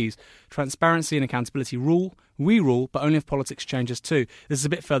few keys. Transparency and accountability rule. We rule, but only if politics changes too. This is a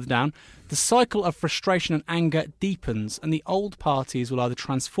bit further down. The cycle of frustration and anger deepens, and the old parties will either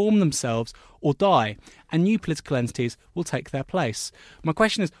transform themselves or die, and new political entities will take their place. My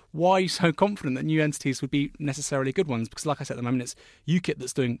question is, why are you so confident that new entities would be necessarily good ones? Because, like I said, at the moment, it's UKIP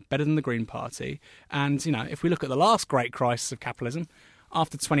that's doing better than the Green Party. And, if we look at the last great crisis of capitalism,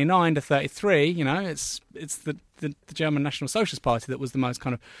 after 29 to 33, it's the German National Socialist Party that was the most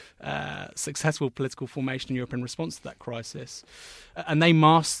kind of successful political formation in Europe in response to that crisis. And they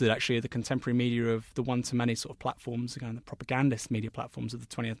mastered, actually, the contemporary media of the one-to-many sort of platforms, again, the propagandist media platforms of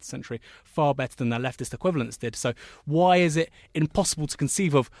the 20th century, far better than their leftist equivalents did. So why is it impossible to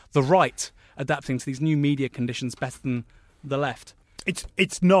conceive of the right adapting to these new media conditions better than the left?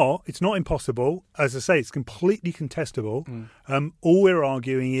 It's not impossible. As I say, it's completely contestable. All we're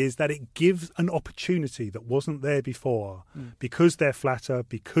arguing is that it gives an opportunity that wasn't there before, because they're flatter,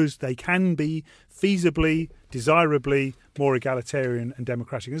 because they can be feasibly, desirably more egalitarian and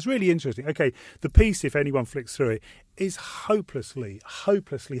democratic. It's really interesting. Okay, the piece, if anyone flicks through it, is hopelessly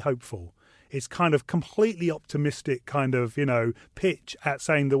hopeful. It's kind of completely optimistic kind of, pitch at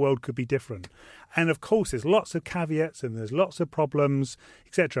saying the world could be different. And of course, there's lots of caveats and there's lots of problems,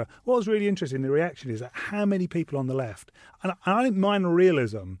 etc. What was really interesting in the reaction is that how many people on the left, and I don't mind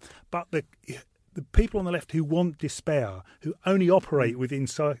realism, but the people on the left who want despair, who only operate within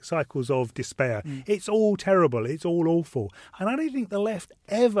cycles of despair, it's all terrible, it's all awful. And I don't think the left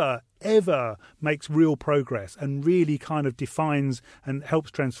ever makes real progress and really kind of defines and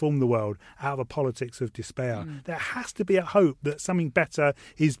helps transform the world out of a politics of despair. There has to be a hope that something better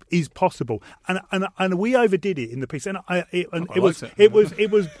is possible. And we overdid it in the piece. And it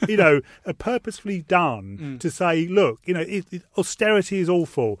was purposefully done to say, look, austerity is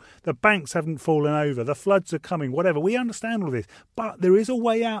awful. The banks haven't fallen over. The floods are coming. Whatever. We understand all this, but there is a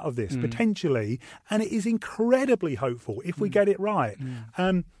way out of this potentially, and it is incredibly hopeful if we get it right.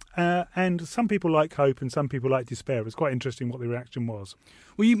 And some people like hope and some people like despair. It was quite interesting what the reaction was.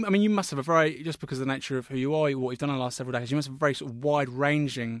 Well, you must have a very, just because of the nature of who you are, what you've done in the last several decades, you must have a very sort of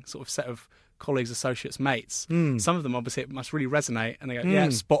wide-ranging sort of set of colleagues, associates, mates. Some of them, obviously, it must really resonate, and they go, yeah,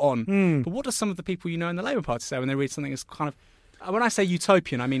 spot on. But what do some of the people in the Labour Party say when they read something as kind of, when I say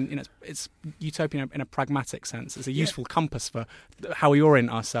utopian, I mean it's utopian in a pragmatic sense. It's a useful compass for how we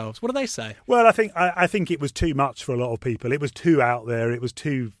orient ourselves. What do they say? Well, I think it was too much for a lot of people. It was too out there. It was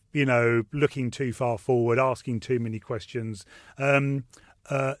too, looking too far forward, asking too many questions.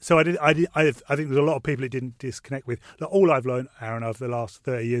 So I think there's a lot of people it didn't disconnect with. All I've learned, Aaron, over the last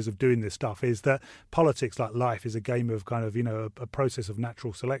 30 years of doing this stuff is that politics, like life, is a game of kind of, a process of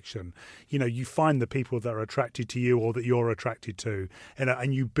natural selection. You find the people that are attracted to you or that you're attracted to,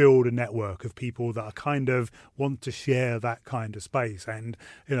 and you build a network of people that are kind of want to share that kind of space. And,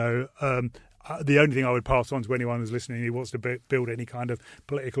 the only thing I would pass on to anyone who's listening who wants to build any kind of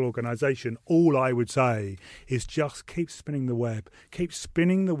political organisation, all I would say is just keep spinning the web. Keep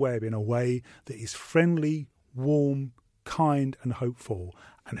spinning the web in a way that is friendly, warm, kind and hopeful,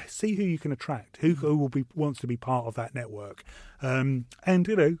 and see who you can attract, who wants to be part of that network. And,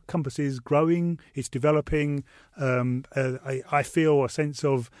 Compass is growing, it's developing. I feel a sense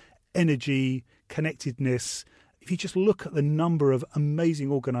of energy, connectedness. If you just look at the number of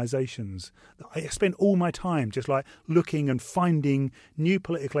amazing organisations, I spend all my time just like looking and finding new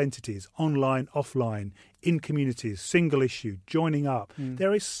political entities, online, offline, in communities, single issue, joining up.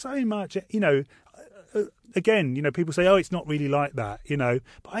 There is so much, again, people say, oh, it's not really like that,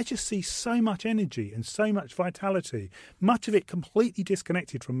 but I just see so much energy and so much vitality, much of it completely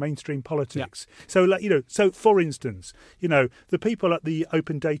disconnected from mainstream politics. Yeah. So for instance, the people at the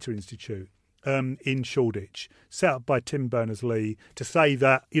Open Data Institute, in Shoreditch, set up by Tim Berners-Lee to say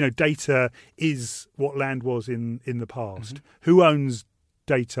that, data is what land was in the past. Who owns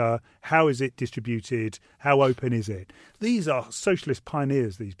data? How is it distributed? How open is it? These are socialist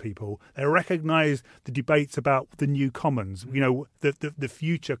pioneers, these people. They recognise the debates about the new commons, the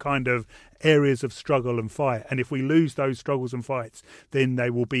future kind of areas of struggle and fight. And if we lose those struggles and fights, then they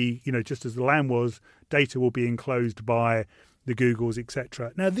will be, just as the land was, data will be enclosed by the Googles,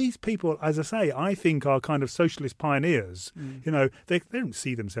 etc. Now, these people, as I say, I think are kind of socialist pioneers. They don't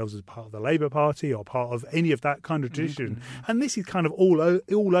see themselves as part of the Labour Party or part of any of that kind of tradition. And this is kind of all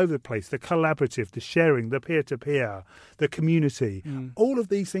over the place, the collaborative, the sharing, the peer-to-peer, the community. All of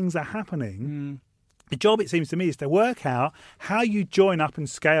these things are happening. The job, it seems to me, is to work out how you join up and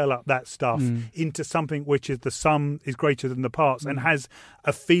scale up that stuff into something which is the sum is greater than the parts and has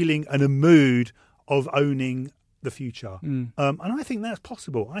a feeling and a mood of owning the future. And I think that's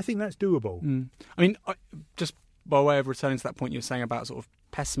possible. I think that's doable. I mean, just by way of returning to that point you were saying about sort of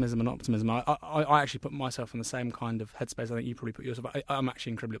pessimism and optimism. I actually put myself in the same kind of headspace I think you probably put yourself. I'm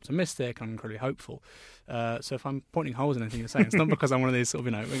actually incredibly optimistic. I'm incredibly hopeful. So if I'm pointing holes in anything you're saying, it's not because I'm one of these sort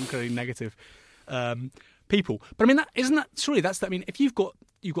of incredibly negative people. But I mean, if you've got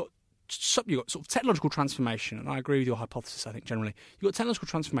sort of technological transformation, and I agree with your hypothesis, I think generally, you've got technological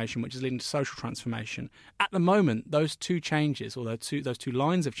transformation which is leading to social transformation. At the moment, those two changes, or those two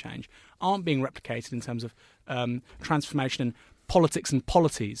lines of change, aren't being replicated in terms of transformation in politics and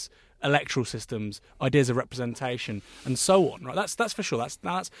polities, electoral systems, ideas of representation, and so on. Right? That's for sure.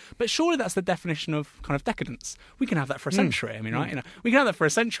 But surely that's the definition of kind of decadence. We can have that for a century. I mean, right? We can have that for a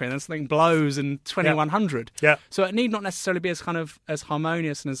century, and then something blows in 2100. Yeah. So it need not necessarily be as kind of as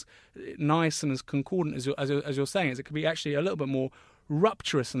harmonious and as nice and as concordant as you're saying. It could be actually a little bit more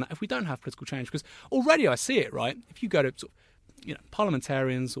rupturous than that if we don't have political change. Because already I see it. Right? If you go to sort of,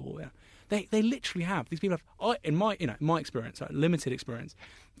 parliamentarians or They literally have, these people have, in my experience, limited experience,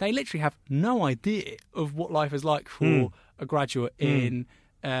 they literally have no idea of what life is like for a graduate in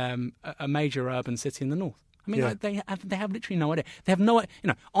a major urban city in the north. I mean, they have literally no idea. They have no,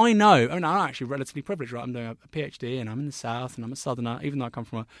 I know, I'm actually relatively privileged, right? I'm doing a PhD and I'm in the south and I'm a southerner, even though I come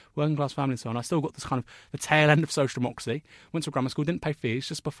from a working class family and so on. I still got this kind of the tail end of social democracy. Went to grammar school, didn't pay fees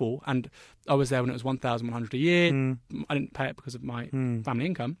just before, and I was there when it was $1,100 a year. I didn't pay it because of my family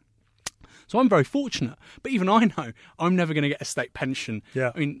income. So I'm very fortunate. But even I know I'm never going to get a state pension.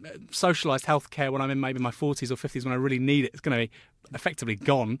 Yeah. I mean, socialised healthcare when I'm in maybe my 40s or 50s when I really need it, it's going to be effectively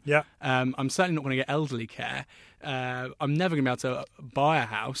gone. Yeah. I'm certainly not going to get elderly care. I'm never going to be able to buy a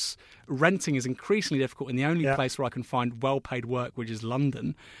house. Renting is increasingly difficult in the only place where I can find well-paid work, which is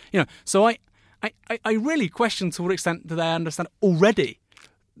London. So I really question to what extent do they understand already,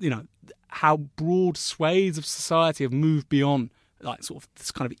 how broad swathes of society have moved beyond like sort of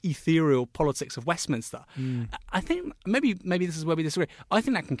this kind of ethereal politics of Westminster. I think maybe this is where we disagree. I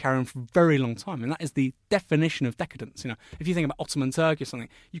think that can carry on for a very long time, and that is the definition of decadence. If you think about Ottoman Turkey or something,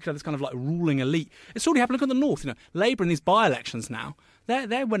 you could have this kind of like ruling elite. It's already happened. Look at the north. Labour in these by-elections now,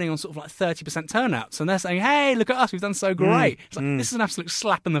 they're winning on sort of like 30% turnouts, and they're saying, "Hey, look at us, we've done so great." It's like this is an absolute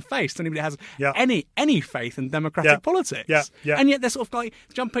slap in the face to anybody that has any faith in democratic politics. And yet they're sort of like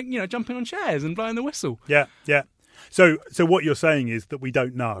jumping on chairs and blowing the whistle. So what you're saying is that we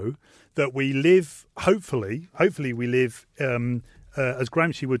don't know, that we live, hopefully we live, as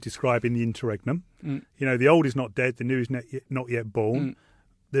Gramsci would describe, in the interregnum. The old is not dead, the new is not yet born.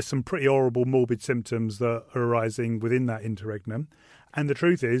 There's some pretty horrible morbid symptoms that are arising within that interregnum. And the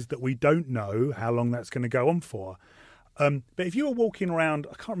truth is that we don't know how long that's going to go on for. But if you were walking around,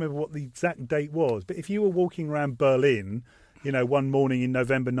 I can't remember what the exact date was, but if you were walking around Berlin, one morning in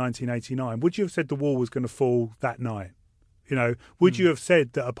November 1989, would you have said the wall was going to fall that night? Would you have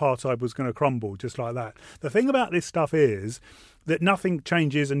said that apartheid was going to crumble just like that? The thing about this stuff is that nothing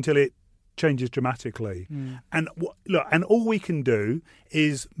changes until it changes dramatically. And and all we can do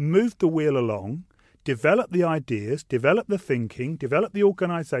is move the wheel along, develop the ideas, develop the thinking, develop the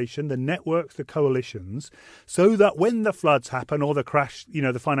organisation, the networks, the coalitions, so that when the floods happen or the crash,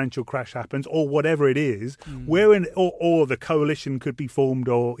 the financial crash happens or whatever it is, or the coalition could be formed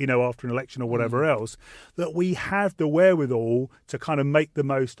or, after an election or whatever else, that we have the wherewithal to kind of make the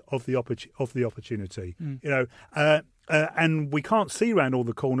most of the opportunity. And we can't see around all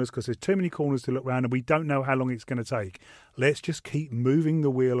the corners because there's too many corners to look around and we don't know how long it's going to take. Let's just keep moving the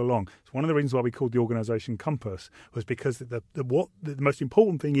wheel along. It's one of the reasons why we called the organisation Compass, was because the most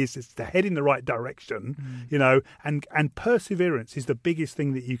important thing is it's to head in the right direction, and perseverance is the biggest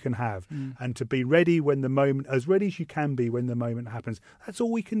thing that you can have. And to be ready when the moment, as ready as you can be when the moment happens. That's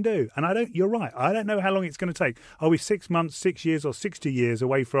all we can do. And you're right. I don't know how long it's going to take. Are we 6 months, 6 years or 60 years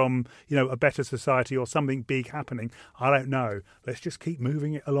away from, a better society or something big happening? I don't know. Let's just keep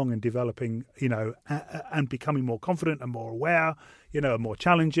moving it along and developing, and becoming more confident and more aware, and more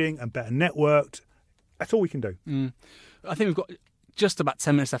challenging and better networked. That's all we can do. I think we've got just about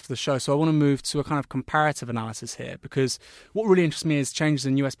 10 minutes after the show, so I want to move to a kind of comparative analysis here, because what really interests me is changes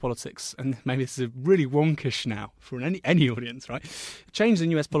in US politics, and maybe this is really wonkish now for any audience, right? Changes in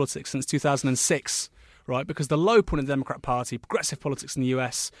US politics since 2006. Right, because the low point of the Democrat Party, progressive politics in the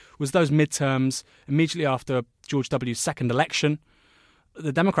US, was those midterms immediately after George W.'s second election.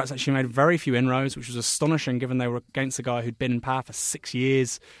 The Democrats actually made very few inroads, which was astonishing given they were against a guy who'd been in power for 6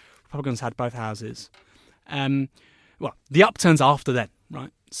 years. Republicans had both houses. The upturns after then,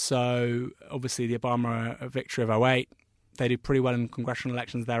 right? So obviously the Obama victory of 2008. They did pretty well in congressional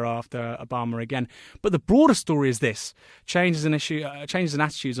elections thereafter, Obama again. But the broader story is this: changes in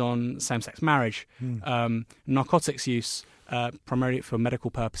attitudes on same-sex marriage, narcotics use, primarily for medical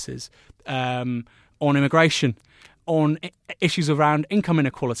purposes, on immigration, on issues around income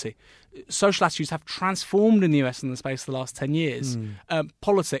inequality. Social attitudes have transformed in the US in the space of the last 10 years.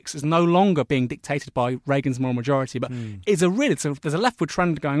 Politics is no longer being dictated by Reagan's moral majority, but there's a leftward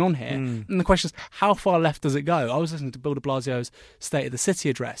trend going on here. And the question is, how far left does it go? I was listening to Bill de Blasio's State of the City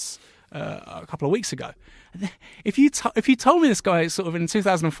address a couple of weeks ago. If you told me this guy sort of in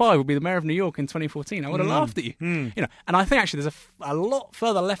 2005 would be the mayor of New York in 2014, I would have laughed at you. You know, and I think actually there's a lot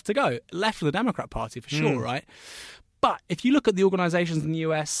further left to go, left of the Democrat Party for sure, right? But if you look at the organisations in the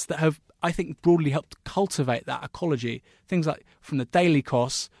US that have, I think, broadly helped cultivate that ecology, things like from the Daily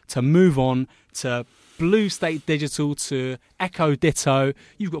Kos to Move On to Blue State Digital to Echo Ditto,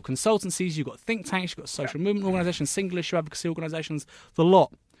 you've got consultancies, you've got think tanks, you've got social movement organisations, single issue advocacy organisations, the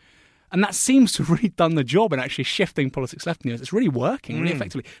lot. And that seems to have really done the job in actually shifting politics left in the US. It's really working, really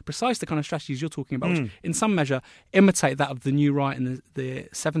effectively. Precise the kind of strategies you're talking about, which in some measure imitate that of the New Right in the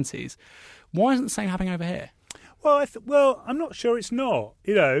 70s. Why isn't the same happening over here? Well, I'm not sure it's not.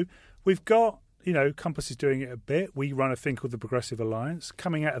 You know, we've got, you know, Compass is doing it a bit. We run a thing called the Progressive Alliance.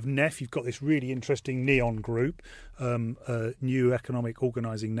 Coming out of NEF, you've got this really interesting Neon group, New Economic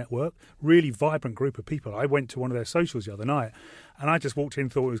Organising Network, really vibrant group of people. I went to one of their socials the other night, and I just walked in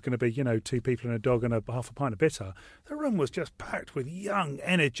and thought it was going to be, you know, 2 people and a dog and half a pint of bitter. The room was just packed with young,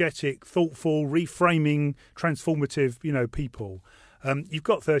 energetic, thoughtful, reframing, transformative, you know, people. You've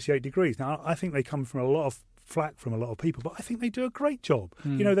got 38 Degrees. Now, I think they come from a lot of flack from a lot of people, but I think they do a great job.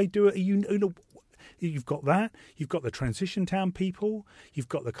 You know, they do it. You know, you've got that. You've got the transition town people. You've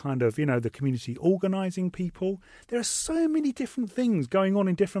got the kind of, you know, the community organising people. There are so many different things going on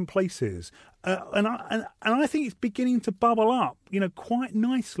in different places, and I think it's beginning to bubble up, you know, quite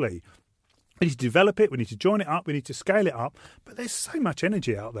nicely. We need to develop it, we need to join it up, we need to scale it up, but there's so much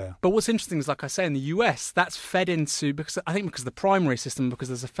energy out there. But what's interesting is, like I say, in the US, that's fed into, because of the primary system, because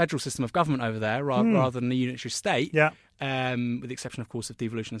there's a federal system of government over there rather than a unitary state, with the exception, of course, of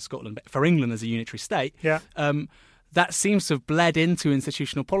devolution in Scotland. But for England as a unitary state, that seems to have bled into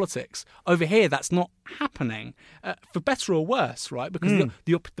institutional politics. Over here, that's not happening, for better or worse, right? Because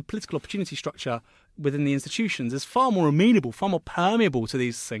the political opportunity structure within the institutions is far more amenable, far more permeable to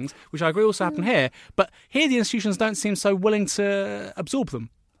these things, which I agree also happen here. But here the institutions don't seem so willing to absorb them.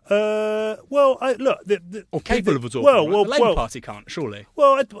 Or capable of absorbing them. The Labour Party can't, surely.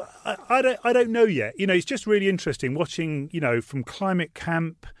 Well, I don't know yet. You know, it's just really interesting watching, you know, from Climate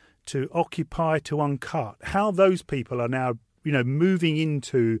Camp to Occupy to Uncut, how those people are now, you know, moving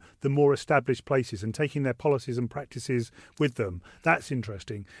into the more established places and taking their policies and practices with them. That's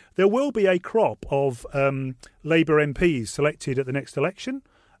interesting. There will be a crop of Labour MPs selected at the next election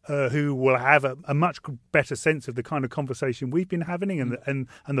who will have a much better sense of the kind of conversation we've been having and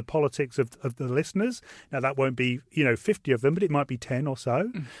the politics of the listeners. Now, that won't be, you know, 50 of them, but it might be 10 or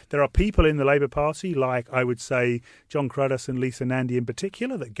so. There are people in the Labour Party, like I would say John Cruddas and Lisa Nandy in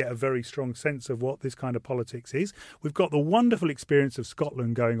particular, that get a very strong sense of what this kind of politics is. We've got the wonderful experience of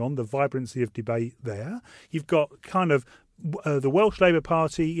Scotland going on, the vibrancy of debate there. You've got kind of the Welsh Labour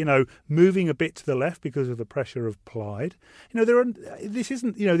Party, you know, moving a bit to the left because of the pressure of Plaid. You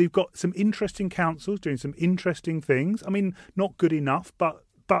know, they've got some interesting councils doing some interesting things. I mean, not good enough, but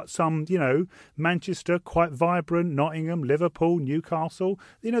some, you know, Manchester, quite vibrant, Nottingham, Liverpool, Newcastle,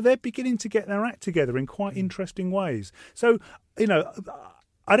 you know, they're beginning to get their act together in quite interesting ways. So, you know,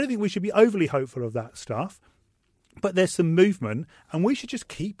 I don't think we should be overly hopeful of that stuff. But there's some movement, and we should just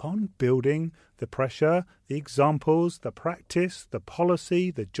keep on building the pressure, the examples, the practice, the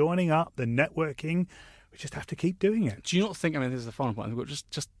policy, the joining up, the networking. We just have to keep doing it. Do you not think, I mean, this is the final point, we've got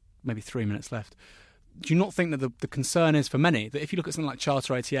just maybe 3 minutes left. Do you not think that the concern is for many, that if you look at something like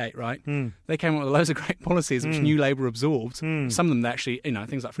Charter 88, right, they came up with loads of great policies which New Labour absorbed. Some of them they actually, you know,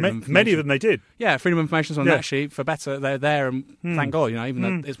 things like freedom of information. Many of them they did. Yeah, freedom of information is one that actually, for better, they're there, and thank God, you know, even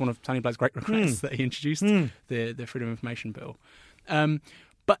though it's one of Tony Blair's great regrets that he introduced the freedom of information bill.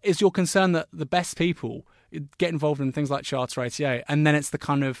 But is your concern that the best people get involved in things like Charter 88, and then it's the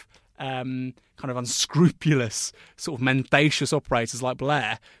kind of unscrupulous, sort of mendacious operators like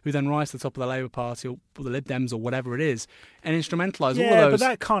Blair who then rise to the top of the Labour Party or the Lib Dems or whatever it is and instrumentalise all of those? Yeah, but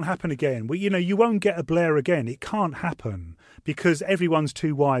that can't happen again. Well, you know, you won't get a Blair again. It can't happen because everyone's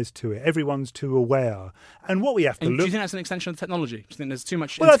too wise to it. Everyone's too aware. And what we have to look... Do you think that's an extension of technology? Do you think there's too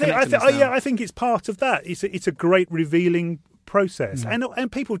much I think it's part of that. It's a great revealing process, and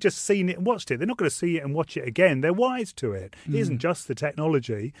people just seen it and watched it. They're not going to see it and watch it again. They're wise to it. It isn't just the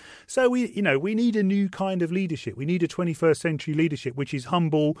technology. So we need a new kind of leadership. We need a 21st century leadership which is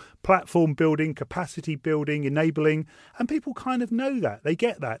humble, platform building, capacity building, enabling, and people kind of know that. They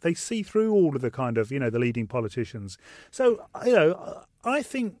get that. They see through all of the kind of, you know, the leading politicians. So, you know, I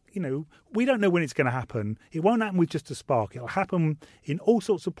think, we don't know when it's going to happen. It won't happen with just a spark. It'll happen in all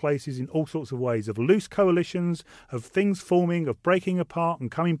sorts of places, in all sorts of ways, of loose coalitions, of things forming, of breaking apart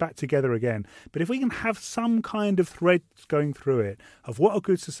and coming back together again. But if we can have some kind of thread going through it of what a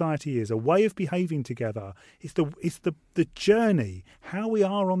good society is, a way of behaving together, it's the journey, how we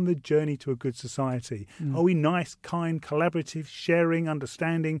are on the journey to a good society. Are we nice, kind, collaborative, sharing,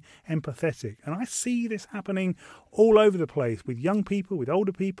 understanding, empathetic? And I see this happening all over the place with young people, with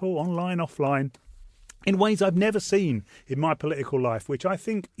older people, online, offline, in ways I've never seen in my political life, which I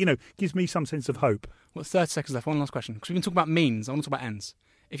think, gives me some sense of hope. Well, 30 seconds left. One last question. Because we can talk about means. I want to talk about ends.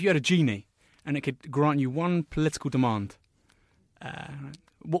 If you had a genie and it could grant you one political demand,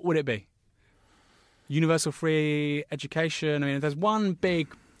 what would it be? Universal free education? I mean, if there's one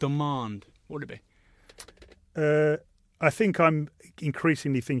big demand, what would it be? I think I'm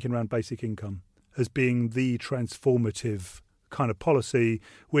increasingly thinking around basic income as being the transformative kind of policy,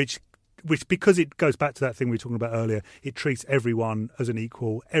 which because it goes back to that thing we were talking about earlier, it treats everyone as an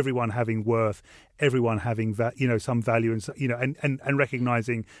equal, everyone having worth, everyone having some value, and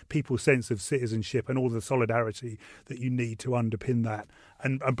recognising people's sense of citizenship and all the solidarity that you need to underpin that.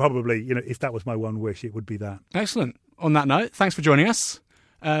 And probably, if that was my one wish, it would be that. Excellent. On that note, thanks for joining us.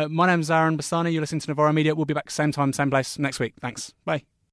 My name's Aaron Bastani. You're listening to Novara Media. We'll be back same time, same place next week. Thanks. Bye.